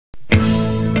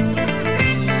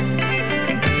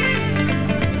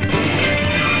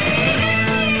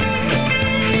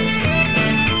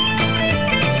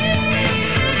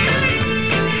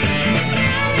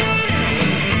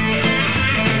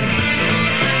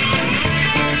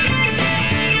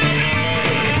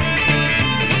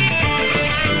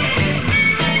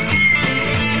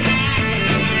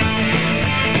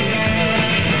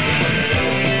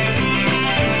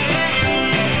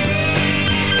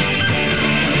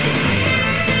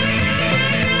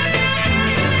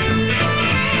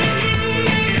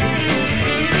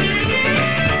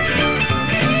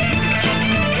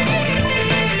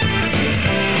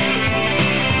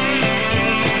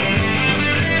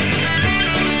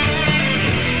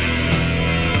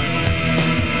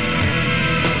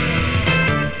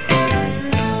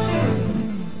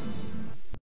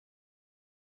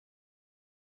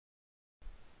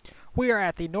We are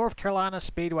at the North Carolina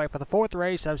Speedway for the fourth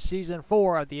race of Season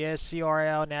 4 of the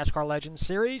SCRL NASCAR Legends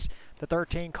Series. The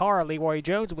 13 car, Leroy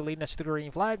Jones, will be leading us to the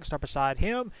green flag. Start beside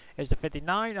him is the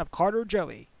 59 of Carter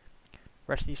Joey.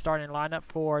 Rest of the starting lineup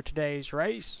for today's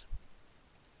race.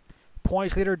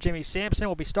 Points leader Jimmy Sampson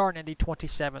will be starting in the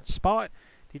 27th spot.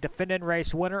 The defending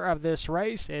race winner of this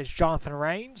race is Jonathan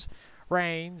Rains.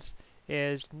 Rains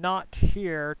is not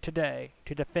here today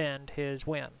to defend his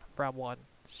win from one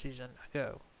season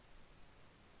ago.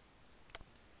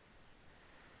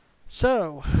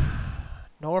 So,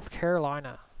 North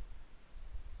Carolina.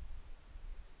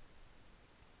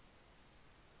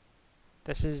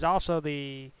 This is also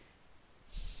the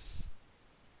 7th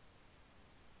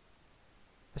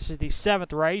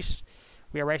race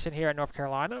we are racing here in North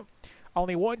Carolina.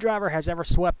 Only one driver has ever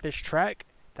swept this track.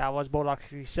 That was Bulldog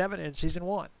 67 in Season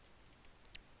 1.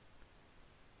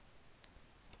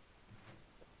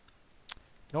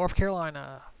 North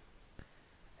Carolina,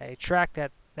 a track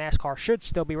that NASCAR should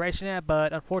still be racing at,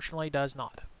 but unfortunately does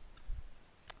not,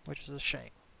 which is a shame.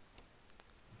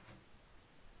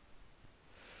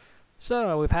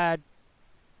 So, we've had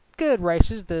good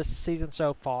races this season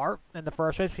so far. In the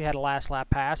first race, we had a last lap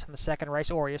pass. In the second race,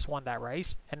 Orius won that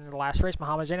race. And in the last race,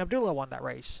 Muhammad Zain Abdullah won that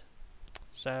race.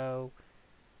 So,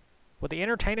 will the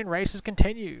entertaining races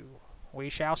continue? We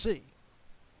shall see.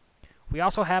 We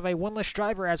also have a winless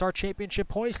driver as our championship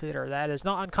points leader. That is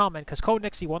not uncommon because Cole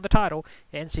Nixie won the title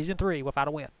in Season 3 without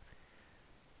a win.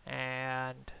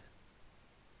 And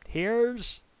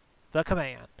here's the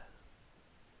command.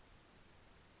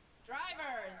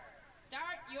 Drivers,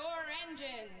 start your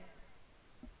engines.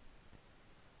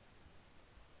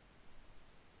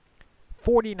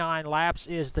 49 laps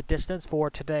is the distance for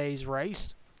today's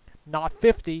race. Not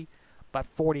 50, but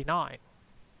 49.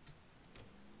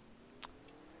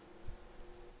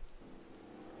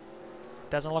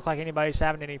 Doesn't look like anybody's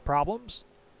having any problems.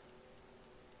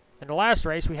 In the last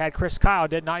race, we had Chris Kyle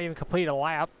did not even complete a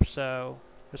lap, so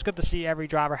it's good to see every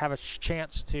driver have a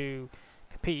chance to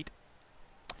compete.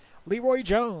 Leroy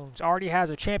Jones already has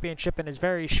a championship in his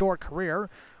very short career.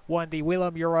 Won the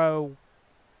Willem Euro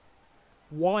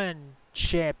 1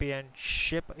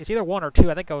 championship. It's either 1 or 2.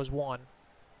 I think it was 1.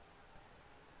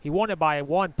 He won it by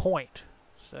 1 point.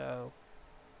 So,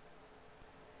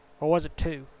 or was it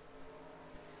 2?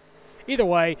 Either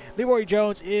way, Leroy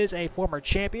Jones is a former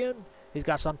champion. He's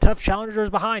got some tough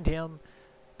challengers behind him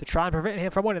to try and prevent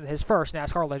him from winning his first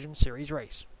NASCAR Legends Series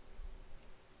race.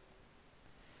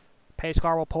 Pace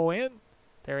car will pull in.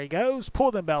 There he goes. Pull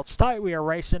them belts tight. We are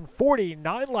racing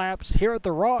 49 laps here at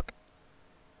the Rock.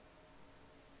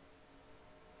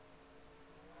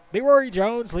 Leroy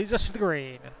Jones leads us to the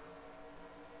green.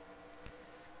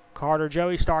 Carter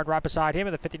Joey started right beside him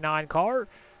in the 59 car.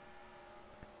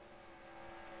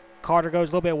 Carter goes a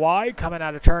little bit wide, coming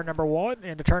out of turn number 1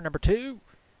 into turn number 2.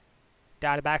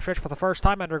 Down the backstretch for the first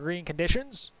time under green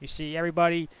conditions. You see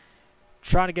everybody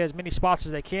trying to get as many spots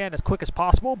as they can as quick as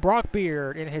possible. Brock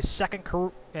Beard in his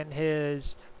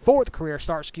fourth career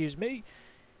start,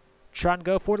 trying to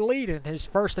go for the lead in his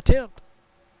first attempt.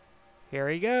 Here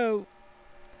we go.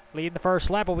 Leading the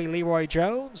first lap will be Leroy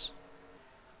Jones.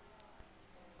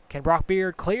 Can Brock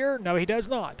Beard clear? No, he does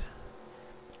not.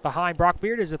 Behind Brock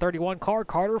Beard is the 31 car,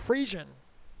 Carter Friesian.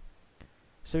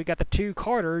 So we got the 2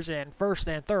 Carters in first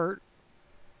and third.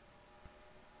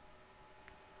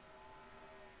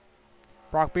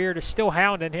 Brock Beard is still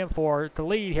hounding him for the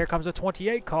lead. Here comes the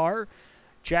 28 car,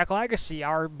 Jack Legacy,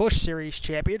 our Busch Series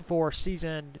champion for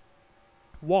Season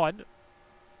 1.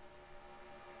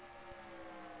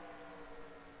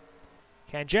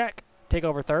 Can Jack take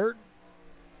over third?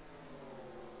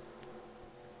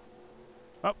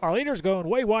 Oh, our leader's going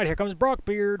way wide. Here comes Brock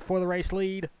Beard for the race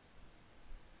lead.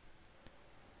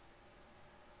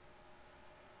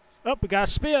 Oh, we got a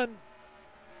spin.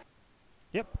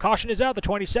 Yep, caution is out. The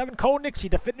 27, Cole Nixie,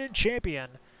 defending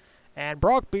champion. And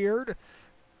Brock Beard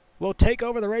will take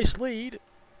over the race lead.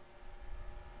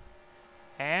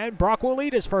 And Brock will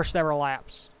lead his first ever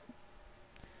laps.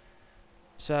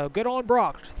 So good on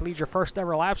Brock to lead your first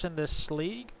ever laps in this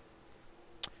league.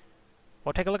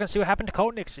 We'll take a look and see what happened to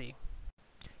Cole Nixie.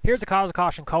 Here's the cause of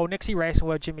caution. Cole Nixie racing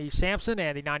with Jimmy Sampson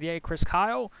and the 98 Chris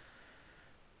Kyle.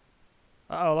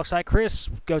 Uh-oh, looks like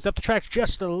Chris goes up the track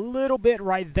just a little bit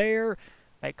right there.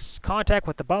 Makes contact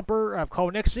with the bumper of Cole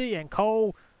Nixie, and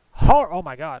Cole, oh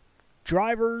my God,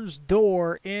 driver's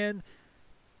door in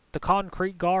the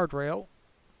concrete guardrail.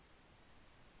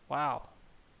 Wow.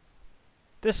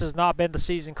 This has not been the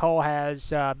season Cole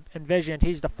has envisioned.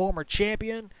 He's the former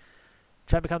champion,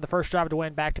 trying to become the first driver to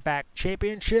win back-to-back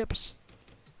championships.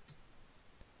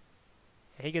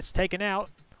 And he gets taken out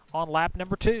on lap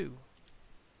number 2.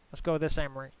 Let's go with this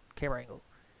same camera angle.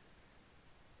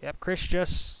 Yep, Chris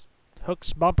just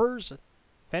hooks bumpers,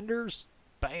 fenders,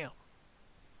 bam.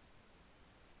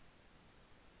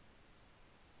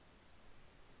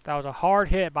 That was a hard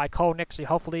hit by Cole Nixie.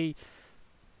 Hopefully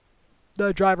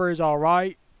the driver is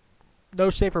alright. No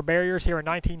safer barriers here in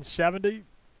 1970.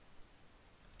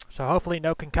 So hopefully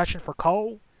no concussion for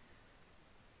Cole.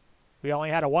 We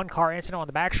only had a one-car incident on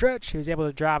the backstretch. He was able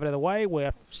to drive it out of the way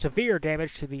with severe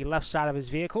damage to the left side of his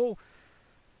vehicle.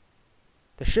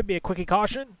 There should be a quickie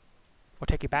caution. We'll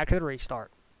take you back to the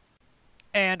restart.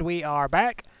 And we are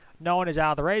back. No one is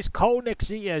out of the race. Cole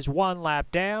Nixie is one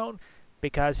lap down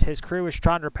because his crew is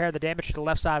trying to repair the damage to the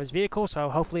left side of his vehicle, so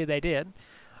hopefully they did.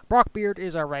 Brock Beard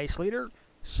is our race leader.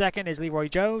 Second is Leroy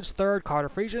Jones. Third, Carter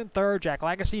Friesian. Third, Jack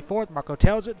Lagacy. Fourth, Marco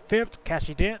Telzit. Fifth,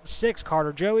 Cassie Dent. Sixth,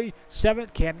 Carter Joey.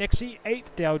 Seventh, Cam Nixie.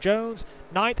 Eighth, Dale Jones.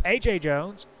 Ninth, A.J.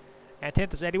 Jones. And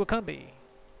 10th is Eddie Wacumbi.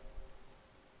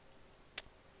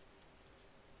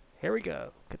 Here we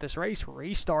go. Get this race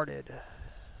restarted.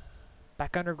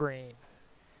 Back under green.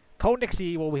 Cole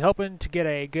Nixie will be hoping to get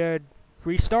a good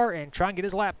restart and try and get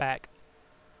his lap back.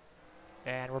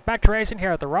 And we're back to racing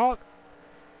here at the Rock.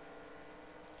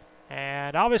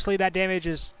 And obviously that damage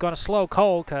is going to slow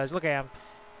Cole because look at him.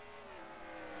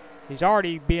 He's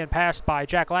already being passed by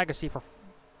Jack Lagacy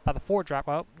by the Ford drop.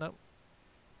 Oh, no.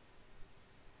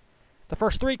 The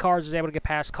first three cars is able to get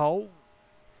past Cole.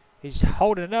 He's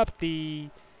holding up the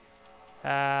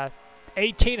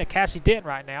 18 of Cassie Dent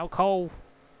right now. Cole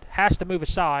has to move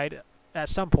aside at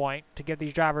some point to give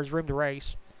these drivers room to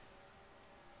race.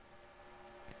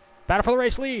 Battle for the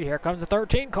race lead. Here comes the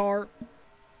 13 car.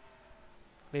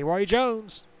 Leroy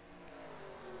Jones.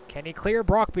 Can he clear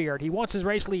Brock Beard? He wants his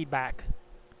race lead back.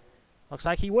 Looks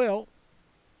like he will.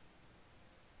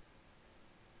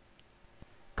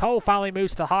 Cole finally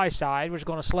moves to the high side, which is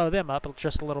going to slow them up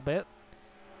just a little bit.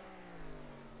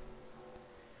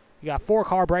 You got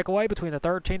 4-car breakaway between the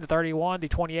 13, the 31, the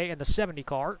 28, and the 70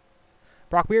 car.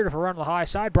 Brock Beard, if we run on the high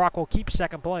side, Brock will keep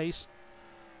second place.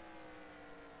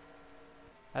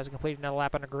 As he completed another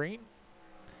lap on the green.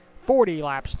 40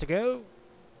 laps to go.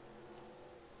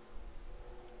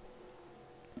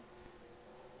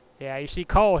 Yeah, you see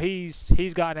Cole,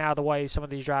 he's gotten out of the way, some of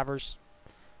these drivers.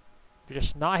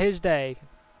 Just not his day.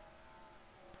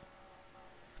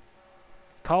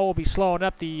 Cole will be slowing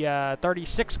up the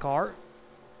 36 car.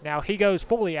 Now he goes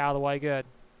fully out of the way, good.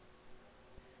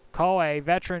 Cole, a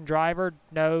veteran driver,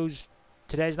 knows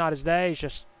today's not his day. He's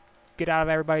just get out of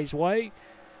everybody's way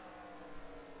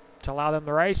to allow them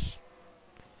to race.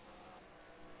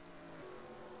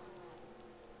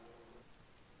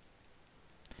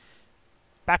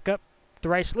 Back up the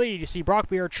race lead. You see Brock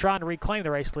Beard trying to reclaim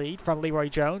the race lead from Leroy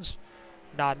Jones.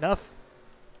 Not enough.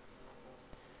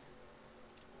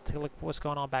 Take a look at what's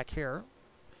going on back here.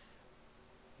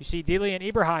 You see Delian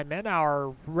Eberheimman,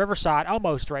 our Riverside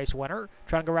almost race winner,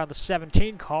 trying to go around the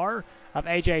 17 car of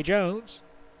A.J. Jones.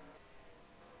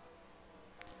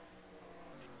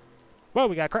 Whoa,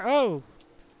 we got oh!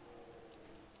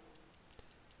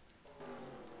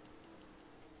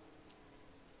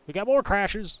 We got more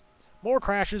crashes. More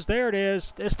crashes. There it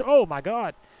is. It's the, oh my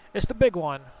God. It's the big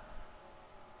one.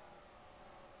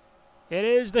 It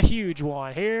is the huge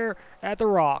one here at the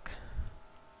Rock.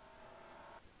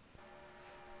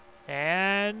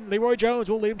 And Leroy Jones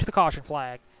will lead him to the caution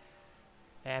flag.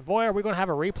 And boy, are we going to have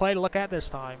a replay to look at this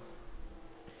time.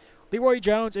 Leroy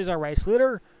Jones is our race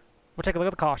leader. We'll take a look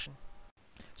at the caution.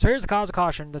 So here's the cause of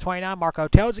caution. The 29 Marco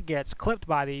Telzit gets clipped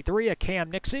by the 3 of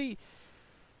Cam Nixie.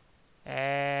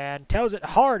 And Telzit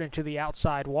hard into the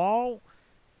outside wall.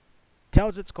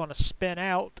 Telzit's going to spin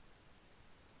out.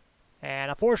 And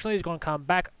unfortunately, he's going to come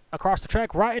back across the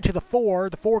track right into the 4.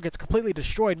 The 4 gets completely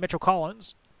destroyed, Mitchell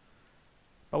Collins.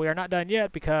 But we are not done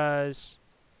yet because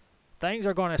things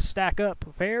are going to stack up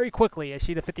very quickly. I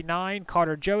see the 59,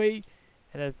 Carter Joey,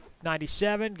 and the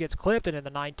 97 gets clipped, and then the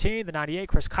 19, the 98,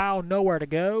 Chris Kyle, nowhere to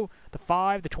go. The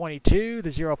 5, the 22,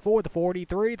 the 04, the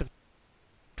 43, the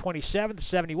 27, the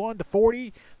 71, the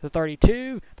 40, the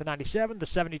 32, the 97, the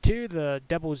 72, the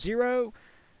 00,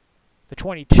 the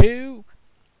 22,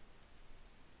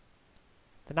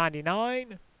 the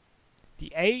 99,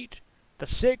 the 8, the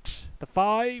 6, the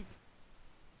 5,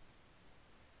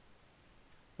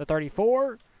 the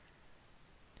 34,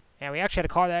 and we actually had a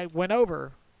car that went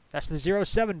over. That's the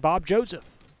 07, Bob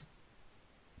Joseph.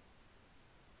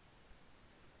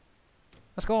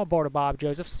 Let's go on board of Bob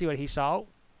Joseph, see what he saw.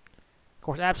 Of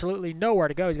course, absolutely nowhere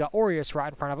to go. He's got Aureus right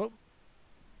in front of him.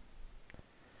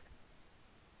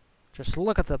 Just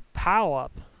look at the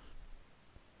pile-up.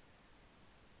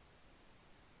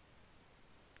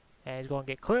 And he's going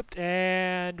to get clipped,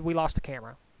 and we lost the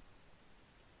camera.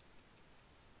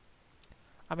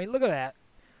 I mean, look at that.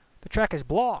 The track is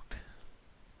blocked.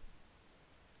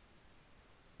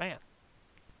 Man.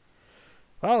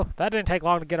 Well, that didn't take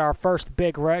long to get our first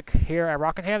big wreck here at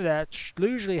Rockingham. That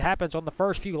usually happens on the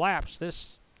first few laps.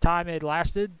 This time it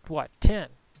lasted, what, 10?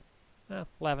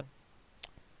 11.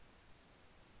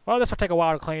 Well, this will take a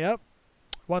while to clean up.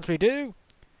 Once we do,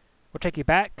 we'll take you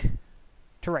back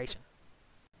to racing.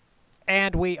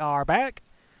 And we are back.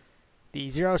 The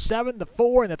 07, the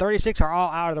 4, and the 36 are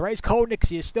all out of the race. Cole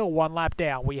Nixie is still one lap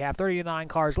down. We have 39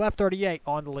 cars left, 38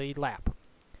 on the lead lap.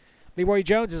 Leroy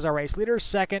Jones is our race leader.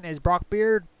 Second is Brock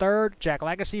Beard. Third, Jack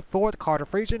Legacy. Fourth, Carter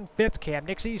Friesen. Fifth, Cam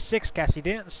Nixie. Sixth, Cassie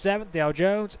Dent. Seventh, Dale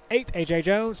Jones. Eighth, AJ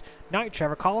Jones. Ninth,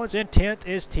 Trevor Collins. And 10th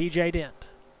is TJ Dent.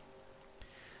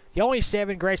 The only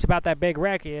saving grace about that big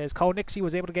wreck is Cole Nixie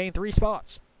was able to gain 3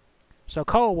 spots. So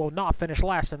Cole will not finish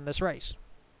last in this race.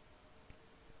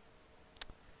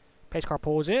 Pace car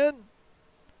pulls in.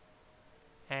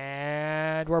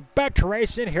 And we're back to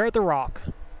racing here at the Rock.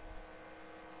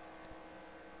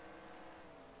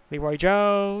 Leroy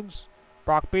Jones,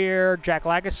 Brock Beard, Jack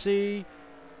Legacy,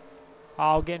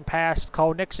 all getting past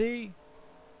Cole Nixie.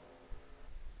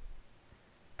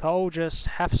 Cole just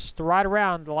has to ride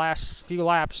around the last few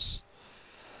laps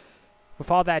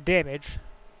with all that damage.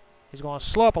 He's going to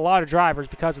slow up a lot of drivers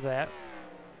because of that.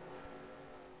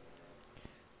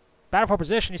 Battle for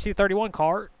position, you see the 31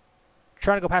 car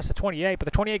trying to go past the 28, but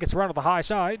the 28 gets around on the high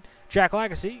side. Jack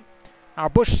Legacy, our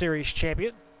Busch Series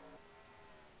champion.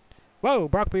 Whoa,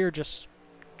 Brock Beard just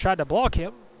tried to block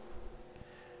him.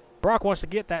 Brock wants to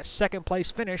get that second place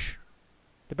finish,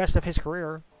 the best of his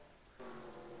career.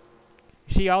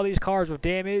 You see all these cars with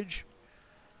damage,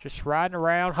 just riding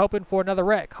around, hoping for another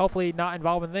wreck, hopefully not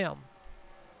involving them.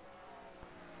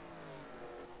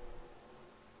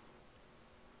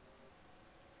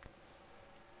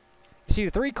 You see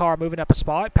the 3 car moving up a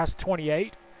spot past the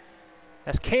 28.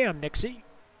 That's Cam Nixie.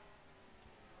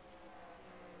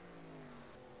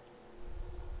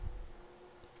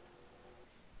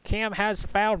 Cam has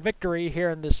found victory here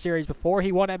in this series before.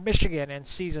 He won at Michigan in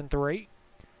Season 3.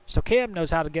 So Cam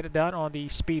knows how to get it done on the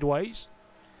speedways.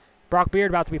 Brock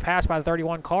Beard about to be passed by the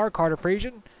 31 car, Carter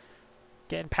Friesen.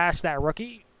 Getting past that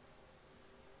rookie.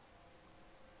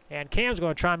 And Cam's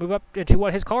going to try and move up into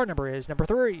what his car number is, number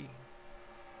 3.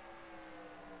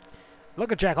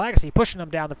 Look at Jack Legacy pushing him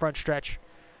down the front stretch.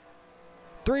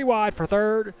 3 wide for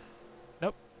 3rd.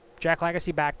 Nope. Jack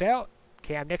Legacy backed out.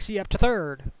 Cam Nixie up to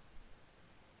 3rd.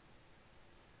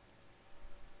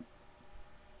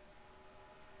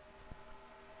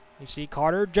 You see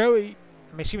Carter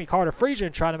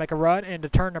Friesen trying to make a run into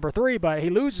turn number 3, but he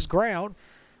loses ground.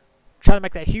 Trying to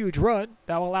make that huge run.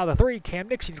 That will allow the 3, Cam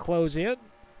Nixie, to close in.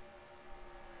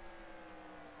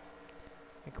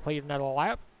 And complete another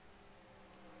lap.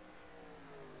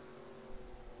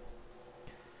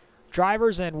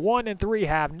 Drivers in 1 and 3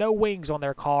 have no wings on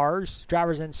their cars.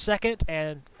 Drivers in 2nd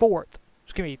and 4th,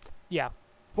 excuse me,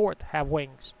 4th have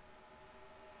wings.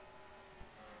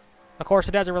 Of course,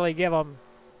 it doesn't really give them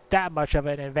that much of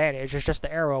an advantage. It's just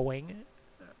the arrow wing.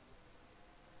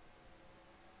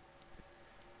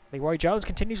 Leroy Jones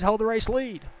continues to hold the race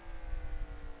lead.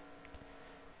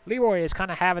 Leroy is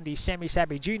kind of having the Sammy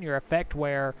Sappy Jr. effect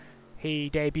where he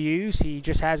debuts, he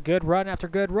just has good run after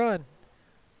good run.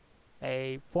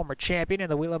 A former champion in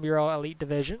the Wheeler Mural Elite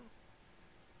Division.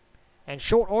 And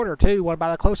short order, too, won by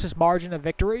the closest margin of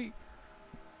victory.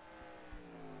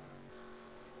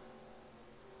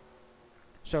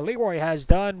 So Leroy has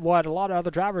done what a lot of other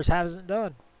drivers haven't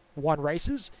done. Won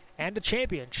races and a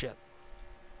championship.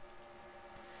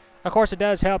 Of course, it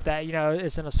does help that, you know,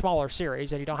 it's in a smaller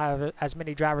series and you don't have as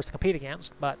many drivers to compete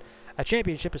against, but a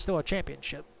championship is still a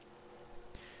championship.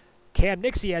 Cam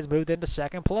Nixie has moved into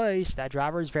 2nd place. That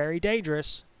driver is very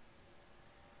dangerous.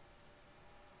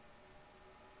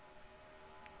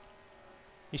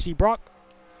 You see Brock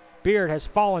Beard has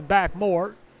fallen back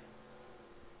more.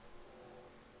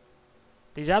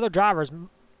 These other drivers,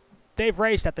 they've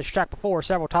raced at this track before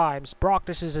several times. Brock,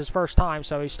 this is his first time,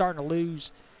 so he's starting to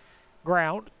lose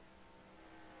ground.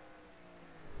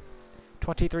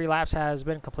 23 laps has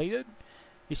been completed.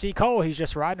 You see Cole, he's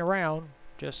just riding around,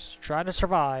 just trying to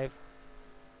survive.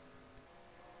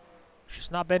 It's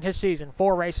just not been his season.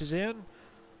 4 races in.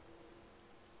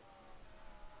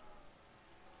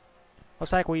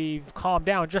 Looks like we've calmed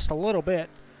down just a little bit.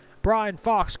 Brian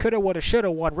Fox coulda, woulda, shoulda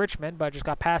won Richmond, but just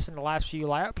got passed in the last few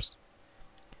laps.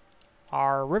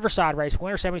 Our Riverside race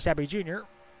winner, Sammy Sappy Jr.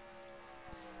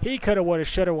 He coulda, woulda,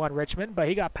 shoulda won Richmond, but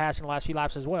he got passed in the last few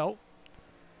laps as well.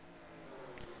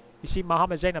 You see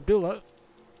Mohammed Zain Abdullah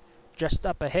just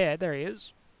up ahead. There he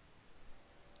is.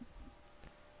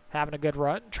 having a good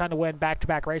run, trying to win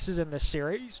back-to-back races in this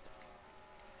series.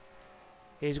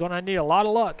 He's going to need a lot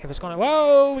of luck if it's going to...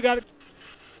 Whoa, we got it.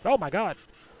 Oh, my God.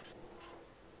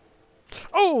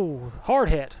 Oh, hard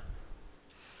hit.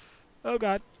 Oh,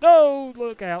 God. No,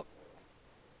 look out.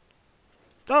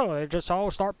 Oh, they just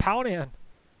all start pounding in.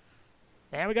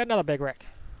 And we got another big wreck.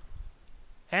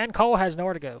 And Cole has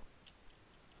nowhere to go.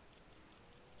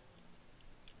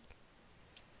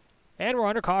 And we're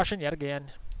under caution yet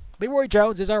again. Leroy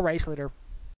Jones is our race leader.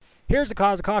 Here's the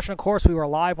cause of caution. Of course, we were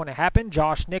live when it happened.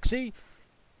 Josh Nixie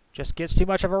just gets too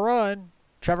much of a run.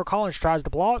 Trevor Collins tries to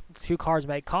block. The two cars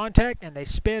make contact, and they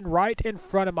spin right in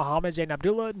front of Muhammad Zain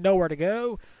Abdullah. Nowhere to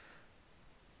go.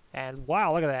 And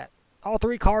wow, look at that. All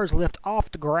three cars lift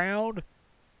off the ground.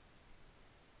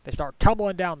 They start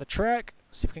tumbling down the track.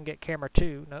 See if we can get camera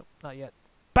 2. Nope, not yet.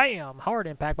 Bam! Hard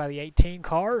impact by the 18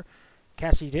 car.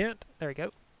 Cassie Dent. There we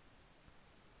go.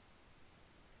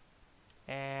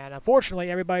 And unfortunately,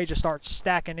 everybody just starts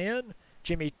stacking in.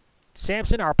 Jimmy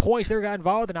Sampson, our points there got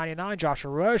involved. The 99,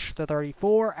 Joshua Rush. The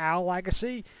 34, Al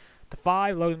Lagacy. The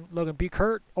 5, Logan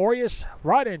Buchert. Orius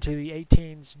right into the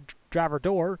 18's driver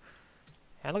door.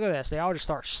 And look at this. They all just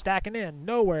start stacking in.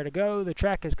 Nowhere to go. The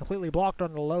track is completely blocked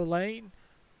on the low lane.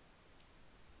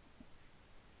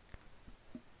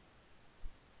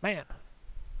 Man.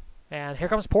 And here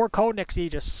comes poor Cole Nixie.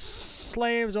 Just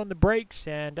slams on the brakes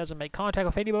and doesn't make contact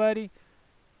with anybody.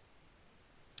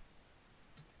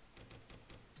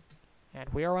 And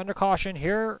we are under caution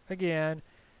here again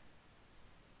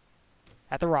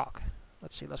at the Rock.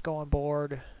 Let's see. Let's go on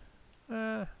board.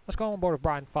 Let's go on board with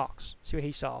Brian Fox. See what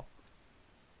he saw.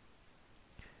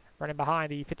 Running behind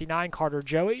the 59 Carter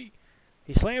Joey.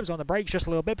 He slams on the brakes just a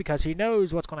little bit because he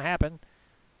knows what's going to happen.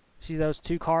 See those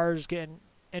two cars getting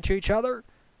into each other?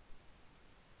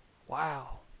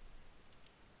 Wow.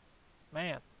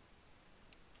 Man.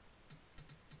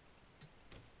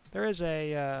 There is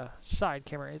a side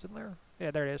camera, isn't there? Yeah,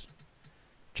 there it is.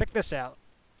 Check this out.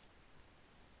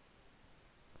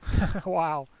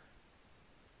 Wow.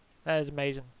 That is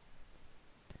amazing.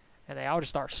 And they all just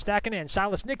start stacking in.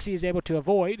 Silas Nixie is able to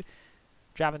avoid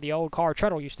driving the old car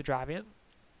Treadle used to drive in.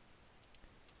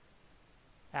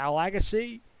 Al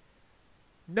Lagacy.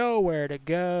 Nowhere to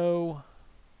go.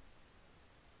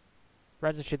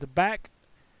 Runs into the back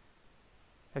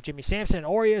of Jimmy Sampson and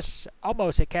Orius.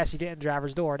 Almost hit Cassie Denton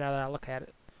driver's door now that I look at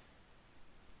it.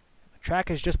 The track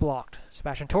is just blocked.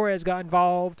 Sebastian Torres got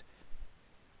involved.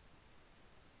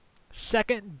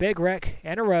 Second big wreck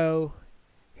in a row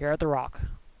here at the Rock.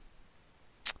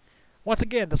 Once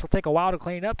again, this will take a while to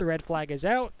clean up. The red flag is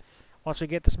out. Once we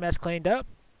get this mess cleaned up,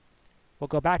 we'll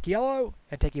go back yellow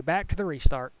and take you back to the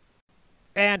restart.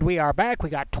 And we are back. We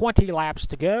got 20 laps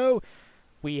to go.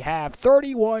 We have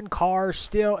 31 cars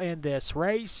still in this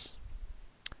race.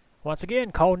 Once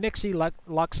again, Cole Nixie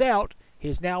lucks out. He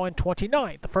is now in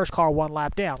 29th. The first car 1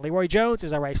 lap down. Leroy Jones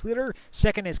is our race leader.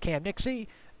 Second is Cam Nixie.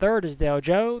 Third is Dale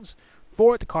Jones.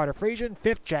 Fourth, Carter Friesian.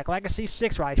 Fifth, Jack Lagacy.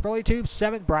 Sixth, Riley Burleytube.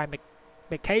 Seventh, Brian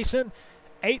McCason.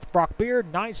 8th, Brock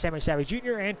Beard. 9th, Sammy Savage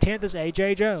Jr. And 10th is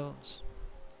A.J. Jones.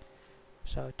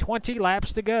 So 20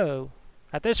 laps to go.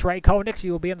 At this rate, Cole Nixie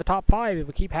will be in the top 5 if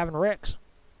we keep having wrecks.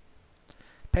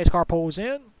 Pace car pulls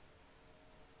in.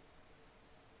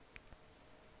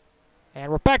 And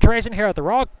we're back to racing here at the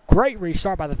Rock. Great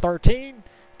restart by the 13.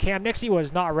 Cam Nixie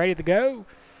was not ready to go.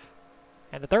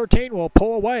 And the 13 will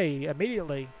pull away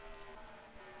immediately.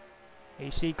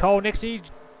 You see Cole Nixie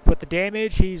with the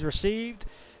damage he's received.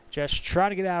 Just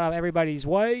trying to get out of everybody's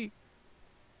way.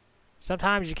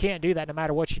 Sometimes you can't do that no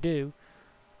matter what you do.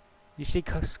 You see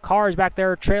cars back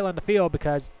there trailing the field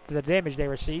because of the damage they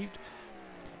received.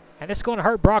 And this is going to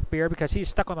hurt Brock Beard because he's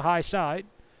stuck on the high side.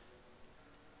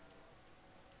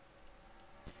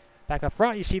 Back up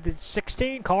front, you see the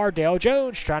 16 car, Dale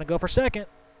Jones, trying to go for second.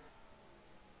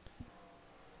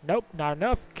 Nope, not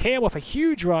enough. Cam with a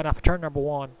huge run off of turn number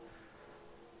 1.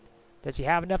 Does he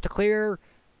have enough to clear?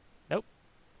 Nope.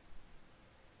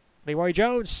 Leroy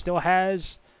Jones still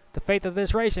has the fate of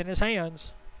this race in his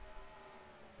hands.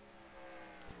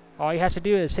 All he has to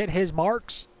do is hit his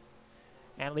marks,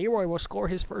 and Leroy will score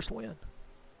his first win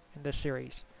in this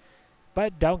series.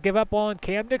 But don't give up on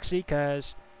Cam Nixie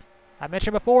because I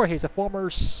mentioned before he's a former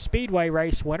Speedway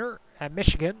race winner at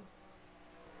Michigan.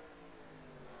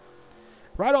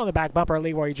 Right on the back bumper,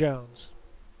 Leroy Jones.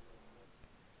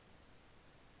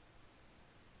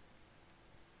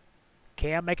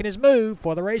 Cam making his move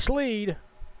for the race lead.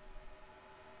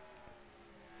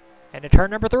 And to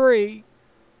turn number 3.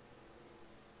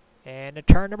 And to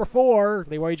turn number 4,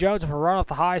 Leroy Jones will run off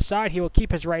the high side. He will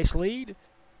keep his race lead.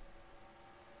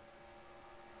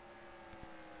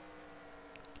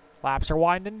 Laps are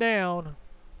winding down.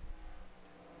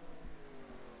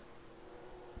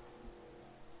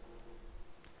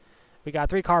 We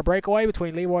got a 3-car breakaway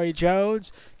between Leroy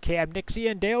Jones, Cam Nixie,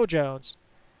 and Dale Jones.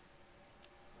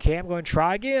 Cam going to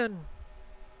try again.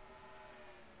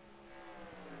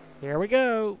 Here we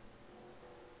go.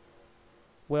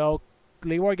 Will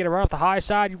Leroy get a run off the high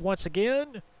side once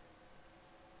again?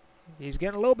 He's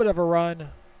getting a little bit of a run.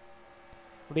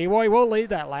 Leroy will lead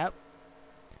that lap.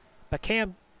 But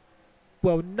Cam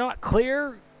will not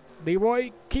clear. Leroy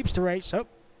keeps the race. Oh,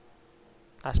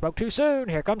 I spoke too soon.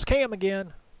 Here comes Cam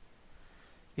again.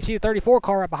 You see the 34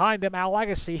 car right behind them. Al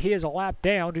Legacy, he is a lap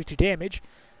down due to damage,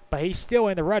 but he's still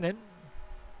in the running.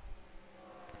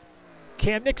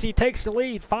 Cam Nixie takes the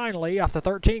lead finally off the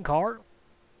 13 car.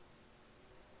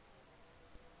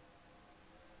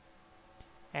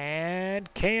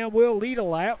 And Cam will lead a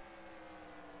lap.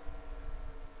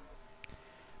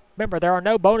 Remember, there are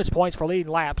no bonus points for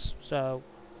leading laps, so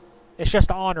it's just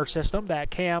the honor system that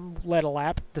Cam led a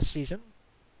lap this season.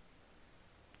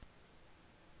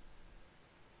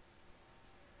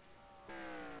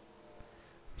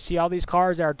 See all these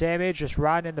cars that are damaged, just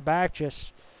riding in the back,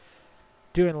 just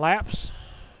doing laps.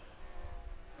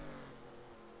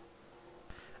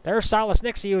 There's Silas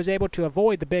Nixie, who was able to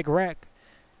avoid the big wreck.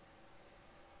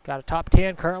 Got a top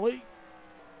 10 currently.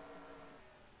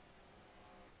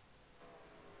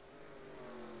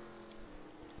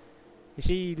 You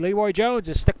see Leroy Jones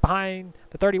is stuck behind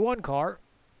the 31 car.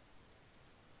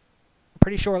 I'm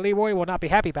pretty sure Leroy will not be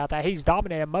happy about that. He's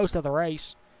dominated most of the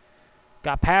race.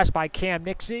 Got passed by Cam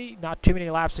Nixie not too many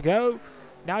laps ago.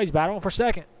 Now he's battling for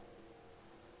second.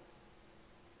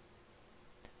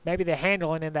 Maybe the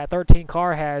handling in that 13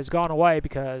 car has gone away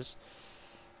because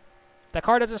that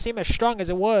car doesn't seem as strong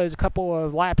as it was a couple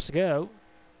of laps ago.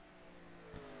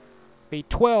 Be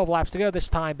 12 laps to go this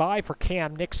time by for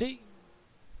Cam Nixie.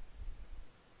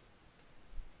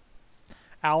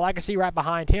 Al Legacy right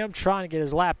behind him trying to get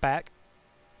his lap back.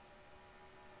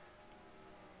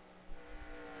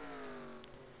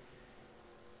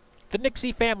 The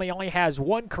Nixie family only has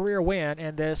one career win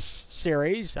in this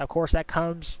series. Of course, that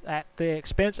comes at the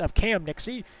expense of Cam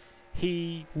Nixie.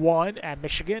 He won at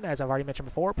Michigan, as I've already mentioned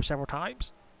before, several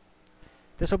times.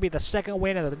 This will be the second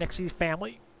win of the Nixie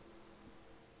family.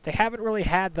 They haven't really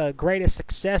had the greatest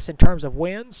success in terms of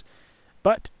wins,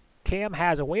 but Cam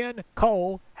has a win.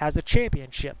 Cole has the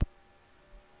championship.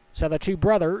 So the two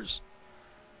brothers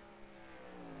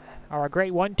are a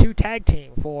great 1-2 tag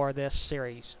team for this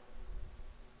series.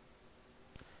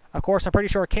 Of course, I'm pretty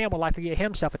sure Cam would like to get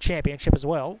himself a championship as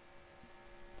well.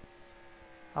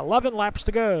 11 laps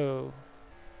to go.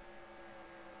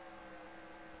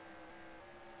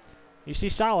 You see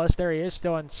Silas, there he is,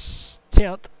 still in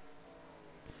 10th.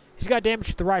 He's got damage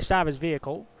to the right side of his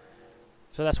vehicle,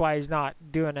 so that's why he's not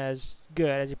doing as good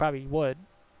as he probably would.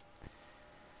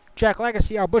 Jack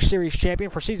Legacy, our Busch Series champion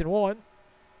for Season 1.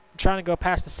 Trying to go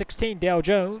past the 16, Dale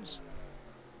Jones.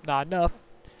 Not enough.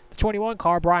 The 21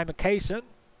 car, Brian McCason.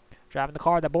 Driving the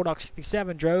car that Bulldog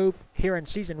 67 drove here in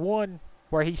Season 1,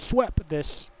 where he swept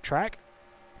this track.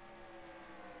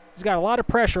 He's got a lot of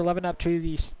pressure living up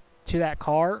to that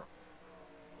car.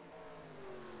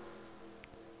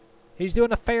 He's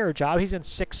doing a fair job. He's in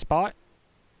 6th spot.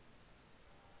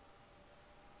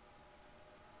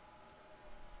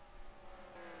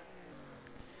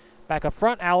 Back up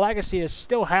front, Al Legacy is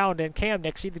still hounding Cam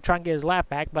Nixie to try and get his lap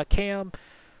back, but Cam,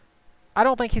 I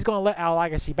don't think he's going to let Al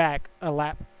Legacy back a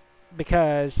lap,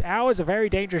 because Al is a very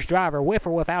dangerous driver, with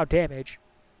or without damage.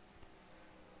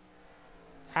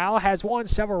 Al has won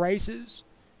several races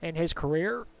in his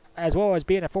career, as well as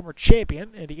being a former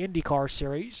champion in the IndyCar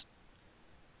series.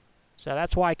 So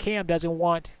that's why Cam doesn't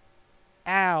want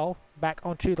Al back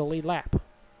onto the lead lap.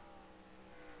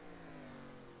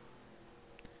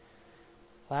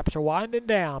 Laps are winding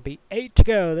down. Be 8 to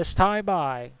go this time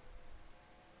by.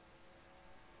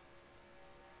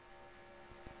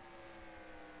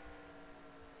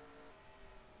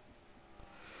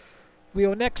 We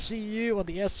will next see you on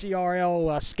the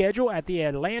SCRL schedule at the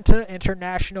Atlanta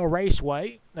International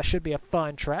Raceway. That should be a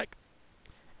fun track.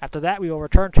 After that, we will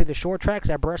return to the short tracks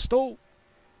at Bristol.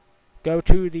 Go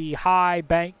to the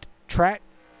high-banked track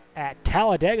at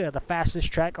Talladega, the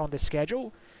fastest track on the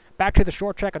schedule. Back to the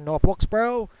short track at North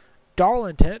Wilkesboro,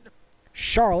 Darlington,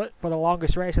 Charlotte for the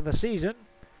longest race of the season,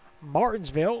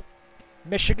 Martinsville,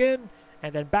 Michigan,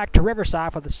 and then back to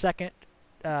Riverside for the second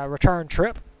return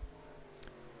trip.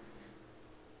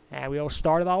 And we'll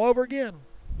start it all over again.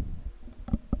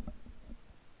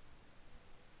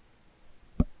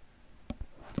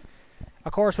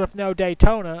 Of course, with no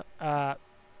Daytona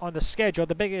on the schedule,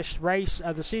 the biggest race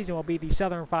of the season will be the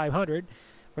Southern 500,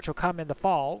 which will come in the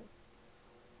fall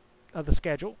of the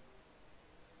schedule.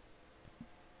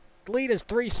 The lead is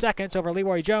 3 seconds over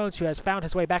Leroy Jones, who has found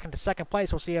his way back into second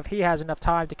place. We'll see if he has enough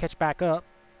time to catch back up.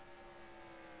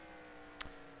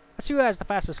 Let's see who has the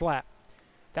fastest lap.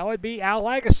 That would be Al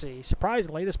Lagasse,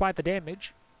 surprisingly, despite the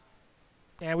damage.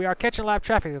 And we are catching lap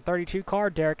traffic. The 32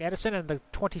 car, Derek Edison, and the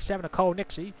 27 of Cole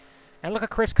Nixie. And look at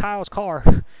Chris Kyle's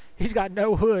car. He's got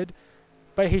no hood,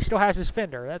 but he still has his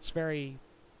fender. That's very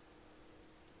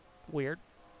weird.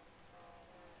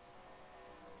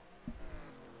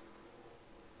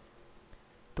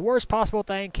 The worst possible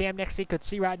thing Cam Nixie could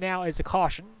see right now is a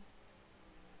caution.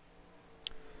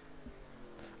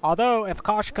 Although, if a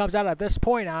caution comes out at this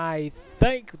point, I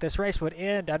think this race would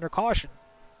end under caution.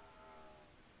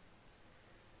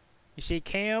 You see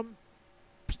Cam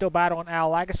still battling Al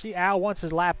Lagasse. Al wants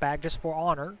his lap back just for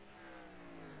honor.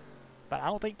 But I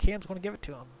don't think Cam's going to give it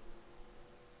to him.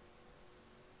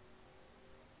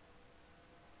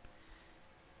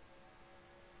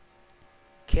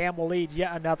 Cam will lead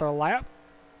yet another lap.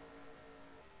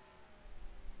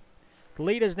 The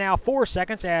lead is now 4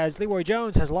 seconds as Leroy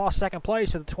Jones has lost second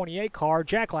place to the 28 car,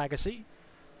 Jack Lagasse.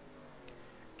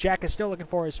 Jack is still looking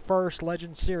for his first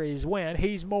Legend Series win.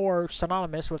 He's more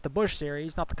synonymous with the Busch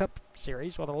Series, not the Cup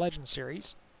Series, or the Legend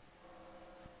Series.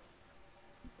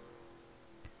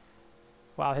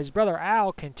 While his brother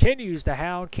Al continues to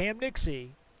hound Cam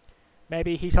Nixie.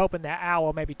 Maybe he's hoping that Al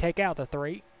will maybe take out the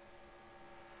 3.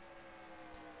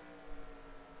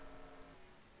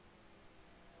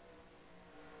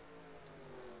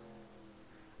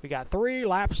 We got 3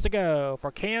 laps to go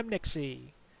for Cam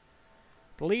Nixie.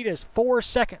 The lead is 4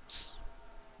 seconds.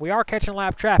 We are catching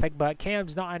lap traffic, but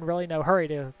Cam's not in really no hurry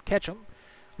to catch him.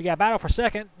 We got battle for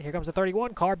second. Here comes the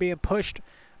 31 car being pushed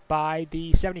by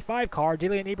the 75 car,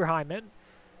 Delian Eberheimman,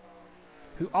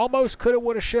 who almost coulda,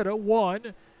 woulda, shoulda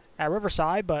won at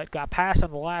Riverside, but got passed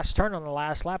on the last turn on the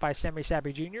last lap by Sammy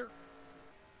Sabby Jr.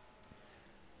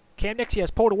 Cam Nixie has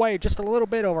pulled away just a little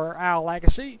bit over Al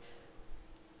Lagasse.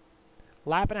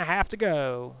 Lap and a half to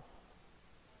go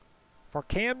for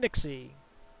Cam Nixie.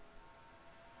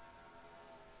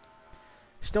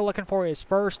 Still looking for his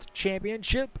first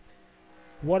championship.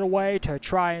 What a way to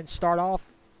try and start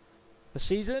off the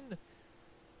season.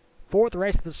 4th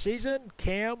race of the season.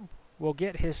 Cam will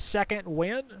get his second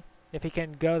win if he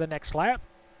can go the next lap.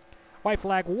 White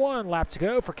flag 1 lap to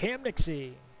go for Cam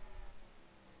Nixie.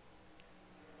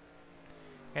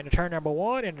 Into turn number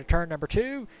 1, into turn number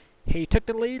 2. He took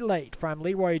the lead late from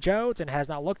Leroy Jones and has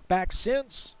not looked back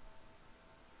since.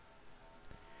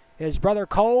 His brother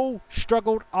Cole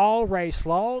struggled all race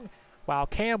long, while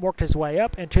Cam worked his way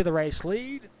up into the race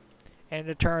lead. And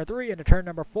into turn 3, into turn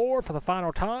number 4 for the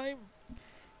final time.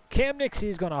 Cam Nixie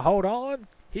is going to hold on.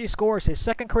 He scores his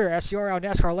second career SCRL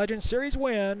NASCAR Legend Series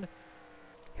win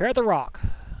here at the Rock.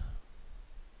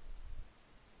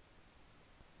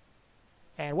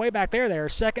 And way back there,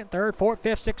 there's 2nd, 3rd, 4th,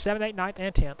 5th, 6th, 7th, 8th, 9th,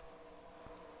 and 10th.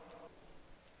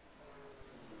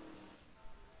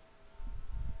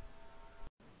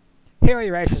 Here are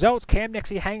your race results. Cam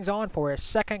Nixie hangs on for his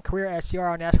second career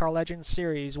SCRL NASCAR Legends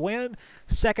Series win.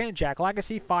 2nd, Jack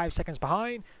Lagasse, 5 seconds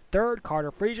behind. 3rd,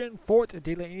 Carter Friesian. 4th,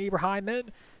 Delian Eberheimman.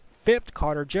 5th,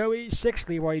 Carter Joey. 6th,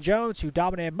 Leroy Jones, who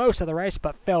dominated most of the race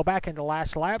but fell back in the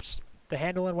last laps. The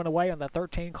handling went away on the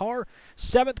 13 car.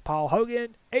 7th, Paul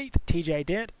Hogan. 8th, TJ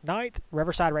Dent. 9th,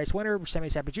 Riverside race winner, Sammy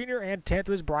Sabby Jr. And 10th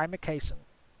was Brian McCason.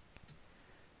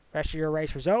 Rest of your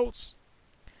race results.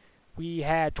 We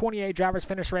had 28 drivers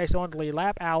finish the race on the lead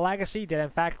lap. Al Lagasse did in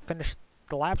fact finish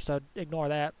the lap, so ignore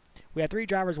that. We had 3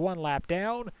 drivers 1 lap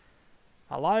down.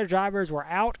 A lot of drivers were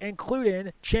out,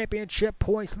 including championship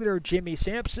points leader Jimmy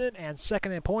Sampson and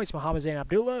 2nd in points Muhammad Zain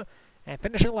Abdullah. And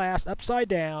finishing last, upside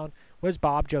down, was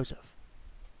Bob Joseph.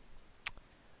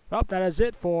 Well, that is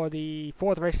it for the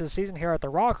 4th race of the season here at the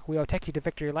Rock. We will take you to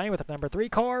victory lane with the number 3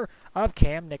 car of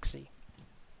Cam Nixie.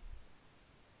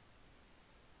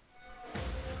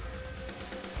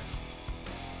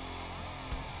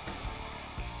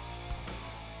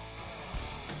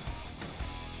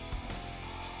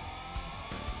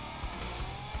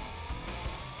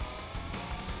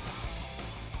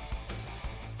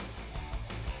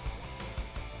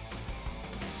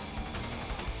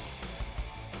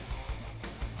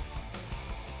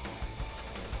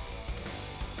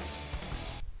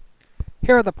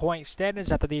 Here are the point standings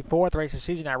after the 4th race of the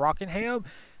season at Rockingham.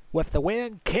 With the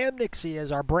win, Cam Nixie is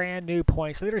our brand new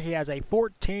points leader. He has a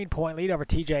 14-point lead over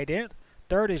TJ Dent.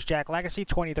 Third is Jack Legacy,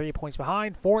 23 points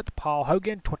behind. Fourth, Paul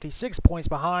Hogan, 26 points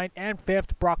behind. And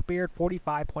fifth, Brock Beard,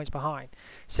 45 points behind.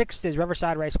 Sixth is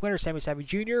Riverside Race winner Sammy Savvy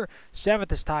Jr.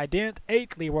 Seventh is Ty Dent.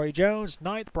 Eighth, Leroy Jones.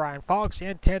 Ninth, Brian Fox.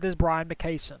 And 10th is Brian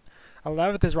McCason.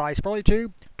 11th is Riley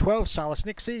Spurley 12th, Silas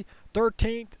Nixie.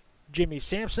 13th, Jimmy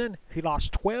Sampson. He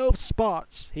lost 12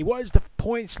 spots. He was the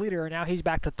points leader, and now he's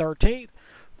back to 13th.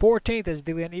 14th is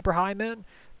Dylan Ibrahim.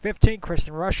 15th,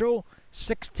 Kristen Russell.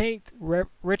 16th,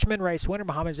 Richmond race winner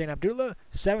Muhammad Zain Abdullah.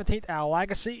 17th, Al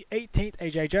Legacy. 18th,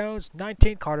 AJ Jones.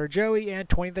 19th, Carter Joey. And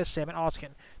 20th, Salmon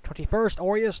Oskin. 21st,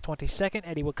 Orius. 22nd,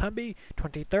 Eddie Wikumbi.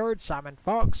 23rd, Simon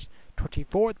Fox.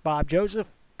 24th, Bob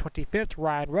Joseph. 25th,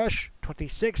 Ryan Rush.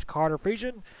 26th, Carter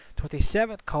Friesian.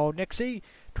 27th, Cole Nixie.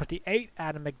 28th,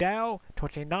 Adam McDowell.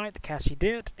 29th, Cassie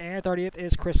Dent. And 30th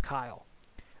is Chris Kyle.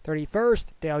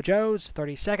 31st, Dale Jones.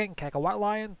 32nd, Kaka White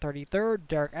Lion. 33rd,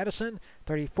 Derek Edison.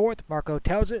 34th, Marco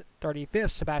Telzit.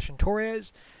 35th, Sebastian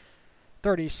Torres.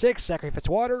 36th, Zachary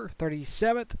Fitzwater.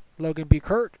 37th, Logan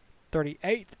Buchert.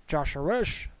 38th, Joshua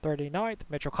Rush. 39th,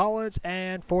 Mitchell Collins.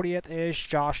 And 40th is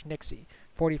Josh Nixie.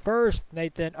 41st,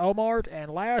 Nathan Omard.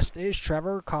 And last is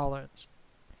Trevor Collins.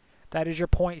 That is your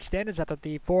point standings after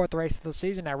the 4th race of the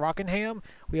season at Rockingham.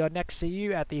 We will next see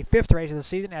you at the 5th race of the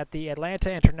season at the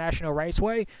Atlanta International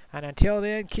Raceway. And until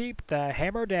then, keep the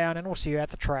hammer down, and we'll see you at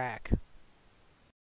the track.